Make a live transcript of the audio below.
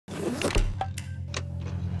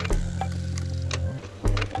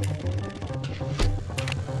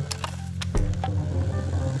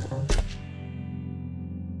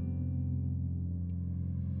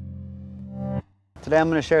Today I'm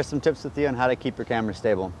going to share some tips with you on how to keep your camera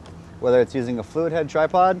stable. Whether it's using a fluid head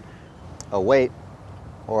tripod, a weight,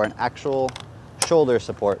 or an actual shoulder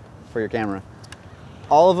support for your camera.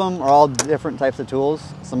 All of them are all different types of tools.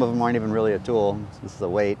 Some of them aren't even really a tool. This is a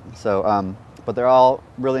weight. So, but they're all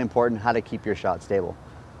really important how to keep your shot stable.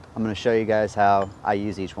 I'm going to show you guys how I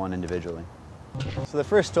use each one individually. So the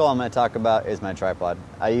first tool I'm going to talk about is my tripod.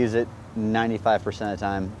 I use it 95% of the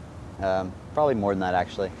time, probably more than that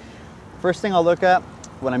actually. First thing I'll look at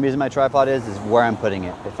when I'm using my tripod is where I'm putting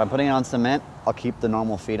it. If I'm putting it on cement, I'll keep the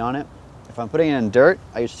normal feet on it. If I'm putting it in dirt,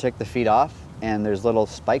 I usually take the feet off, and there's little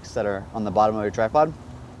spikes that are on the bottom of your tripod.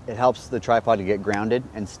 It helps the tripod to get grounded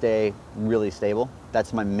and stay really stable.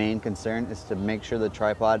 That's my main concern, is to make sure the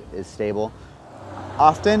tripod is stable.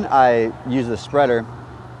 Often I use a spreader,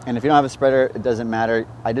 and if you don't have a spreader, it doesn't matter.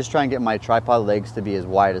 I just try and get my tripod legs to be as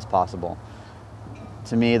wide as possible.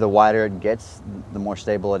 To me, the wider it gets, the more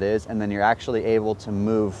stable it is, and then you're actually able to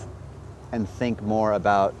move and think more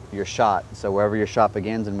about your shot. So wherever your shot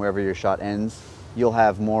begins and wherever your shot ends, you'll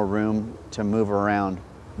have more room to move around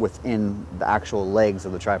within the actual legs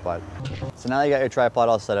of the tripod. So now that you got your tripod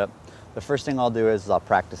all set up, the first thing I'll do is I'll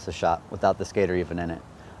practice the shot without the skater even in it.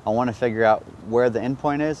 I want to figure out where the in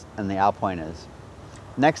point is and the out point is.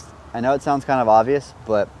 Next, I know it sounds kind of obvious,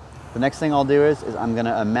 but the next thing I'll do is I'm going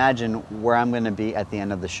to imagine where I'm going to be at the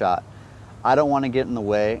end of the shot. I don't want to get in the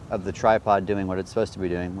way of the tripod doing what it's supposed to be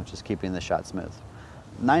doing, which is keeping the shot smooth.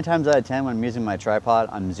 9 times out of 10 when I'm using my tripod,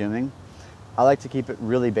 I'm zooming. I like to keep it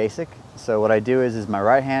really basic. So what I do is my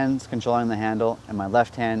right hand's controlling the handle and my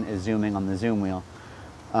left hand is zooming on the zoom wheel.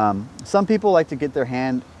 Some people like to get their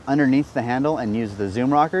hand underneath the handle and use the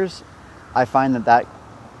zoom rockers. I find that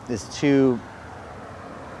is too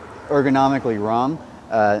ergonomically wrong.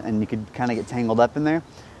 And you could kind of get tangled up in there.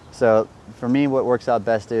 So for me, what works out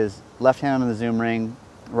best is left hand on the zoom ring,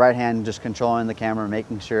 right hand just controlling the camera,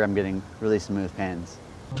 making sure I'm getting really smooth pans.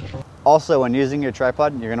 Also, when using your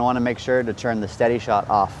tripod, you're going to want to make sure to turn the steady shot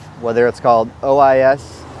off. Whether it's called OIS,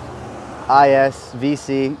 IS,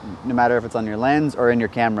 VC, no matter if it's on your lens or in your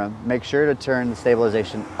camera, make sure to turn the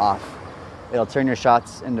stabilization off. It'll turn your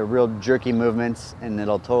shots into real jerky movements, and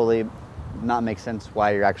it'll totally not make sense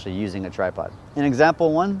why you're actually using a tripod. In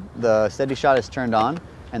example 1, the steady shot is turned on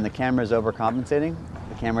and the camera is overcompensating.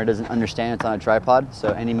 The camera doesn't understand it's on a tripod,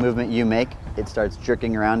 so any movement you make, it starts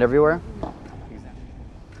jerking around everywhere.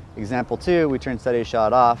 Example 2, we turn steady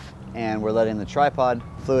shot off and we're letting the tripod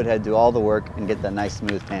fluid head do all the work and get that nice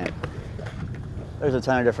smooth pan. There's a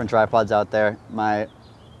ton of different tripods out there. My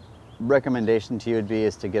recommendation to you would be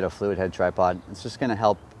is to get a fluid head tripod. It's just going to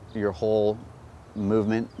help your whole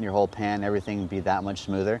movement, your whole pan, everything be that much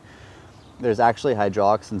smoother. There's actually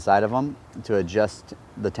hydraulics inside of them to adjust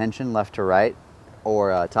the tension left to right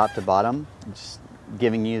or top to bottom, just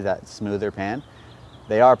giving you that smoother pan.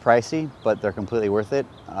 They are pricey, but they're completely worth it.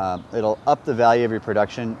 It'll up the value of your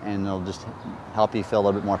production and it'll just help you feel a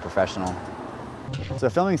little bit more professional. So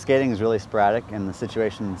filming skating is really sporadic and the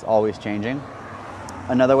situation's always changing.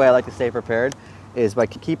 Another way I like to stay prepared is by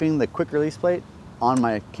keeping the quick release plate on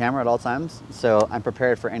my camera at all times, so I'm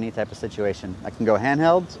prepared for any type of situation. I can go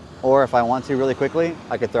handheld, or if I want to really quickly,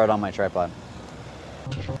 I could throw it on my tripod.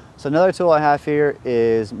 So another tool I have here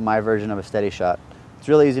is my version of a steady shot. It's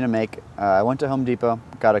really easy to make. I went to Home Depot,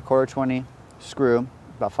 got a 1/4-20 screw,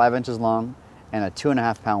 about 5 inches long, and a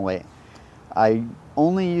 2.5 pound weight. I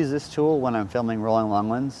only use this tool when I'm filming rolling long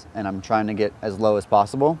lens and I'm trying to get as low as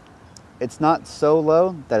possible. It's not so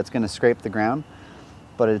low that it's going to scrape the ground,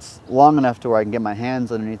 but it's long enough to where I can get my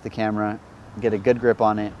hands underneath the camera, get a good grip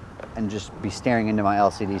on it, and just be staring into my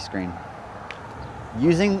LCD screen.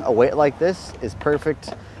 Using a weight like this is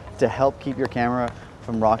perfect to help keep your camera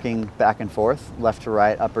from rocking back and forth, left to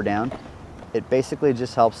right, up or down. It basically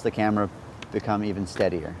just helps the camera become even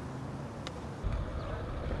steadier.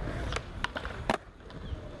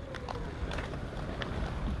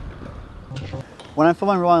 When I'm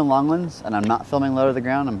filming rolling long lens and I'm not filming low to the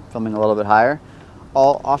ground, I'm filming a little bit higher,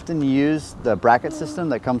 I'll often use the bracket system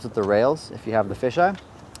that comes with the rails if you have the fisheye.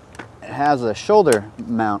 It has a shoulder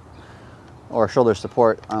mount or shoulder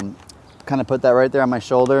support. Kind of put that right there on my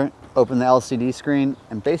shoulder, open the LCD screen,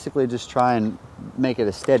 and basically just try and make it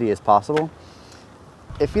as steady as possible.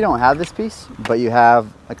 If you don't have this piece, but you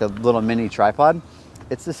have like a little mini tripod,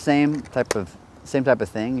 it's the same type of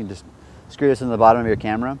thing. You just screw this in the bottom of your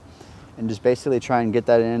camera and just basically try and get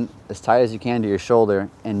that in as tight as you can to your shoulder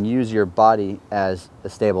and use your body as a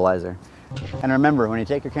stabilizer. And remember, when you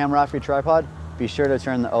take your camera off your tripod, be sure to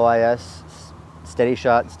turn the OIS, steady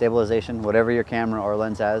shot, stabilization, whatever your camera or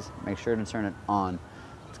lens has, make sure to turn it on.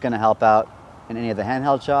 It's going to help out in any of the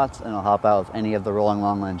handheld shots, and it'll help out with any of the rolling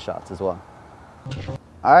long lens shots as well.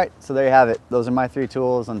 All right, so there you have it. Those are my 3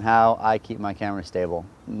 tools on how I keep my camera stable.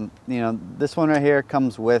 You know, this one right here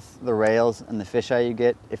comes with the rails and the fisheye you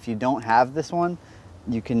get. If you don't have this one,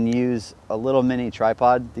 you can use a little mini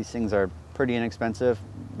tripod. These things are pretty inexpensive.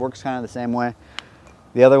 Works kind of the same way.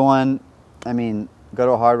 The other one, I mean, go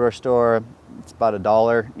to a hardware store, it's about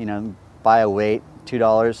 $1, you know, buy a weight,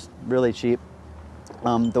 $2, really cheap.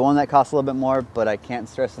 The one that costs a little bit more, but I can't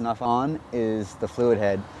stress enough on, is the fluid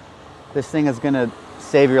head. This thing is gonna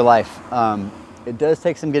save your life. It does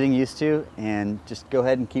take some getting used to, and just go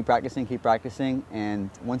ahead and keep practicing, and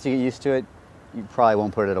once you get used to it, you probably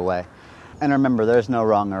won't put it away. And remember, there's no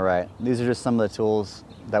wrong or right. These are just some of the tools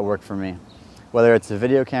that work for me. Whether it's a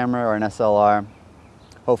video camera or an SLR,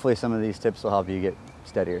 hopefully some of these tips will help you get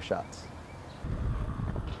steadier shots.